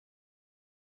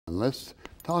Let's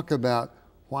talk about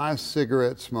why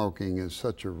cigarette smoking is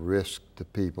such a risk to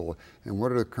people and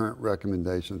what are the current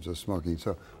recommendations of smoking.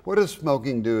 So what does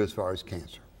smoking do as far as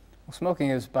cancer? Well, smoking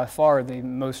is by far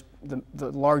the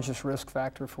largest risk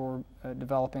factor for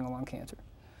developing lung cancer.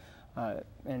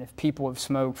 And if people have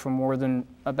smoked for more than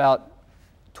about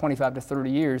 25 to 30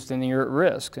 years, then you're at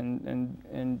risk.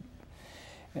 And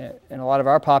a lot of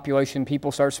our population, people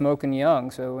start smoking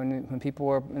young. So when people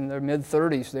are in their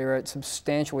mid-30s, they're at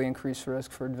substantially increased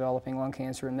risk for developing lung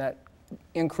cancer, and that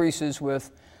increases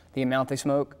with the amount they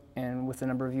smoke and with the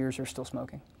number of years they're still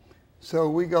smoking. So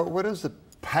what does the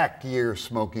pack year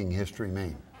smoking history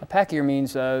mean? A pack year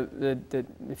means that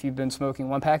if you've been smoking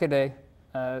 1 pack a day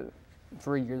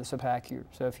for a year, that's a pack year.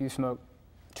 So if you smoke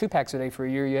 2 packs a day for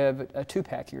a year, you have a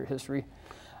 2-pack year history.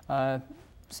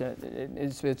 So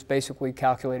it's basically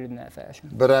calculated in that fashion.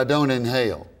 But I don't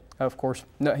inhale. Of course.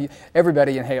 No,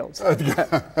 everybody inhales.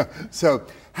 So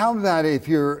how about if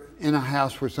you're in a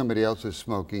house where somebody else is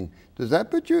smoking, does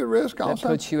that put you at risk also?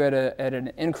 That puts you at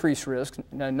an increased risk,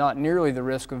 not nearly the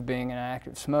risk of being an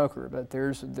active smoker, but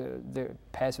there's the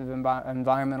passive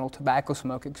environmental tobacco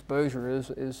smoke exposure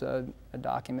is a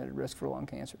documented risk for lung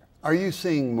cancer. Are you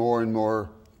seeing more and more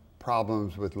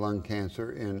problems with lung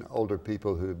cancer in older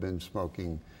people who have been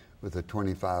smoking with a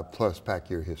 25-plus pack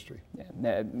year history?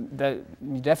 Yeah,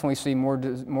 you definitely see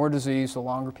more disease the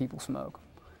longer people smoke.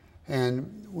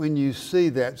 And when you see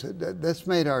that's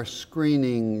made our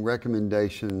screening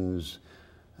recommendations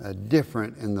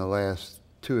different in the last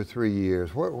 2 or 3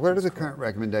 years. What are the current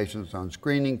recommendations on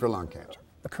screening for lung cancer?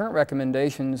 The current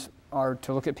recommendations are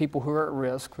to look at people who are at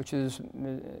risk, which is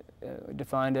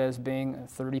defined as being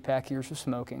 30 pack years of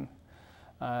smoking,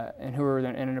 and who are in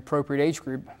an appropriate age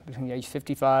group between age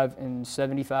 55 and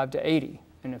 75 to 80.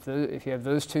 And if you have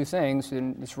those 2 things,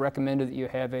 then it's recommended that you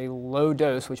have a low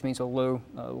dose, which means a low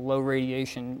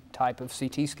radiation type of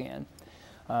CT scan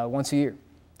once a year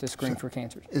to screen for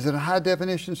cancer. Is it a high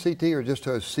definition CT or just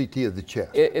a CT of the chest?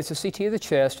 It's a CT of the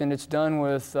chest, and it's done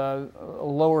with a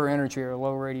lower energy or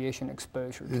low radiation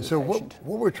exposure to and so the patient.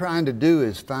 what we're trying to do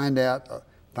is find a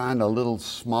little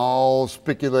small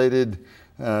spiculated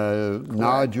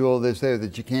nodule that's there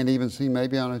that you can't even see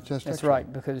maybe on a chest That's X-ray.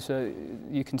 right, because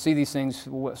you can see these things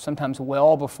sometimes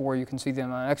well before you can see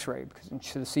them on X-ray,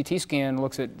 because the CT scan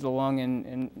looks at the lung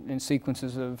in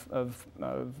sequences of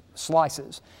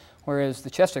slices, whereas the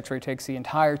chest X-ray takes the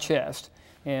entire chest,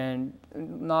 and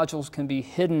nodules can be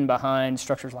hidden behind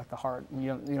structures like the heart, and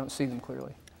you don't see them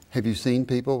clearly. Have you seen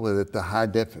people with the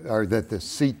that the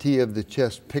CT of the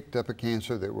chest picked up a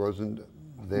cancer that wasn't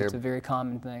there? It's a very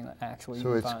common thing, actually.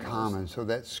 So it's common. So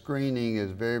that screening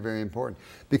is very, very important.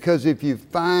 Because if you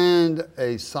find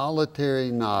a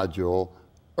solitary nodule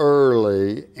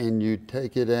early and you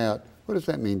take it out, what does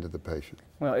that mean to the patient?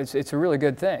 Well, it's a really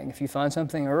good thing. If you find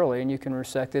something early and you can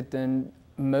resect it, then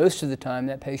most of the time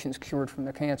that patient's cured from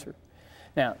their cancer.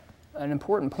 Now, an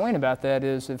important point about that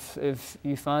is if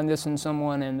you find this in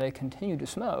someone and they continue to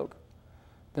smoke,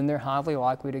 then they're highly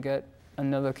likely to get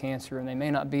another cancer, and they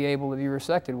may not be able to be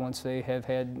resected once they have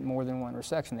had more than one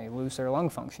resection. They lose their lung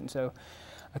function. So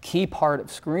a key part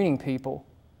of screening people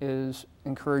is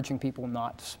encouraging people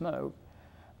not to smoke.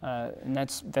 And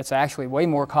that's actually way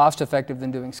more cost effective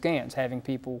than doing scans, having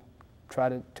people try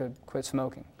to quit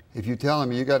smoking. If you tell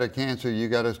them you got a cancer, you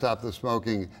got to stop the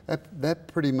smoking, that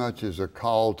pretty much is a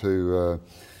call to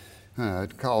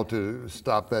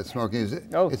stop that smoking.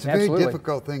 It's a very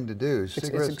difficult thing to do. It's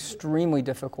extremely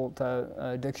difficult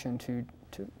addiction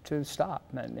to stop,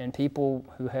 and people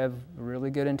who have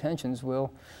really good intentions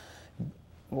will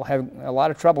have a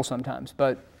lot of trouble sometimes.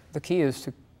 But the key is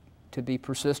to be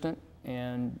persistent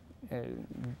and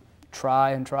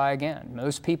try and try again.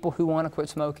 Most people who want to quit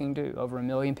smoking do. Over 1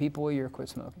 million people a year quit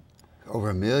smoking. Over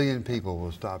 1 million people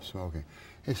will stop smoking.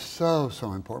 It's so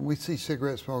important. We see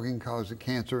cigarette smoking causing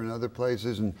cancer in other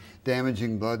places and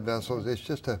damaging blood vessels. It's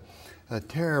just a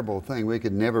terrible thing. We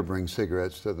could never bring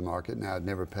cigarettes to the market now. It'd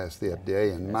never pass the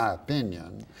FDA, in my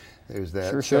opinion. There's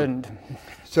that. Sure shouldn't.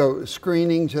 So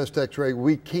screening, chest X-ray,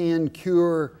 we can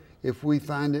cure if we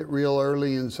find it real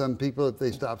early in some people. If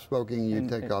they stop smoking, you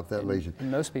take off that lesion. In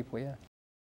most people, yeah.